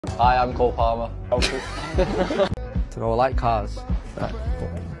Hi, I'm Cole Palmer. So I like cars.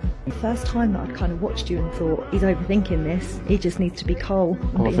 The first time that I'd kind of watched you and thought, he's overthinking this, he just needs to be Cole.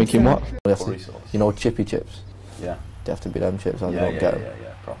 Overthinking what? You know chippy chips? Yeah. They have to be them chips, I Yeah, don't get them.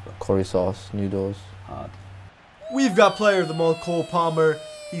 yeah, proper. Curry sauce, noodles. Hard. We've got player of the month, Cole Palmer.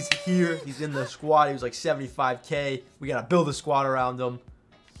 He's here, he's in the squad, he was like 75K. We gotta build a squad around him.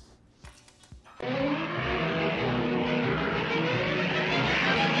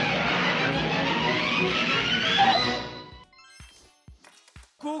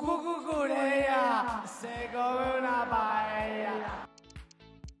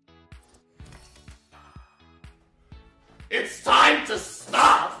 It's time to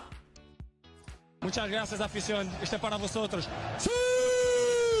stop! Muchas gracias, afición. Este para vosotros.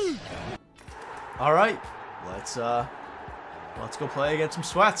 Alright, let's go play against some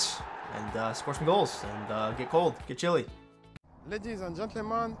sweats and score some goals and get cold, get chilly. Ladies and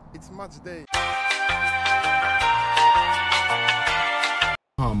gentlemen, it's match day.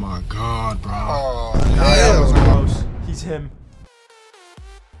 Oh my god, bro. Oh, That was gross. He's him.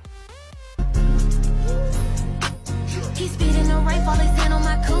 He's beating the right while he's in on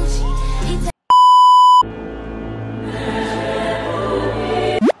my coochie.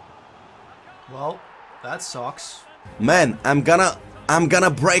 Well, that sucks. Man, I'm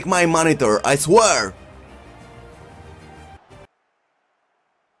gonna break my monitor, I swear!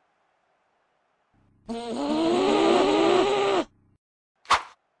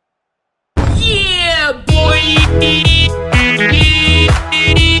 Yeah, boy!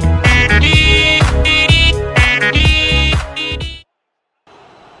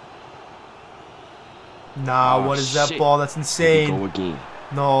 Nah, what is that ball? That's insane. Go again.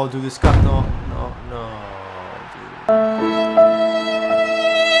 No, dude, this guy. No, dude.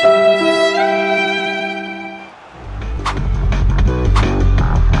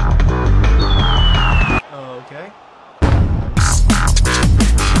 Okay.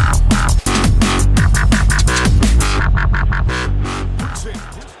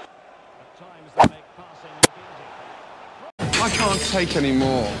 I can't take any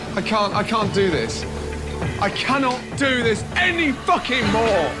more. I can't do this. I cannot do this any fucking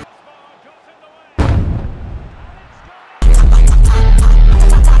more.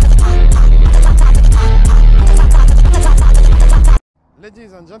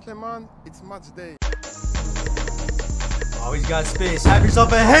 Ladies and gentlemen, it's match day. Oh, he's got space. Have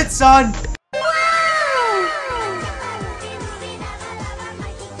yourself a hit, son!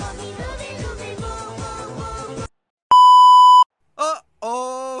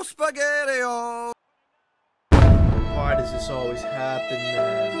 Uh-oh, spaghetti-o! Why does this always happen,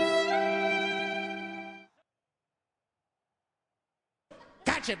 man?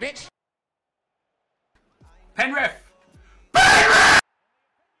 Gotcha, bitch. Penrith!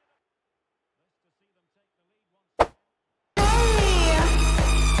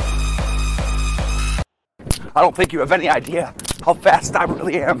 I don't think you have any idea how fast I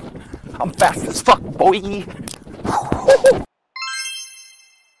really am. I'm fast as fuck, boy.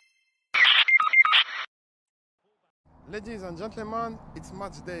 Ladies and gentlemen, it's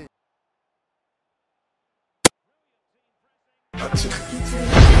match day.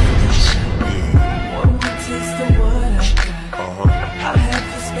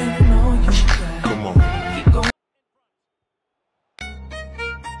 Come on.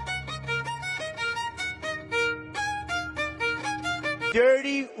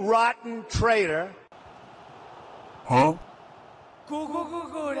 Dirty, rotten traitor. Huh?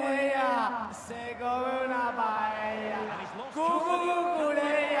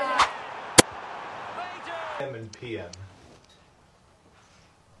 M&PM.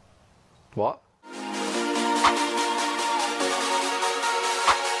 What?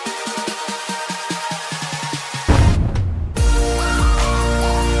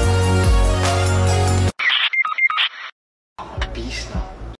 Beast now.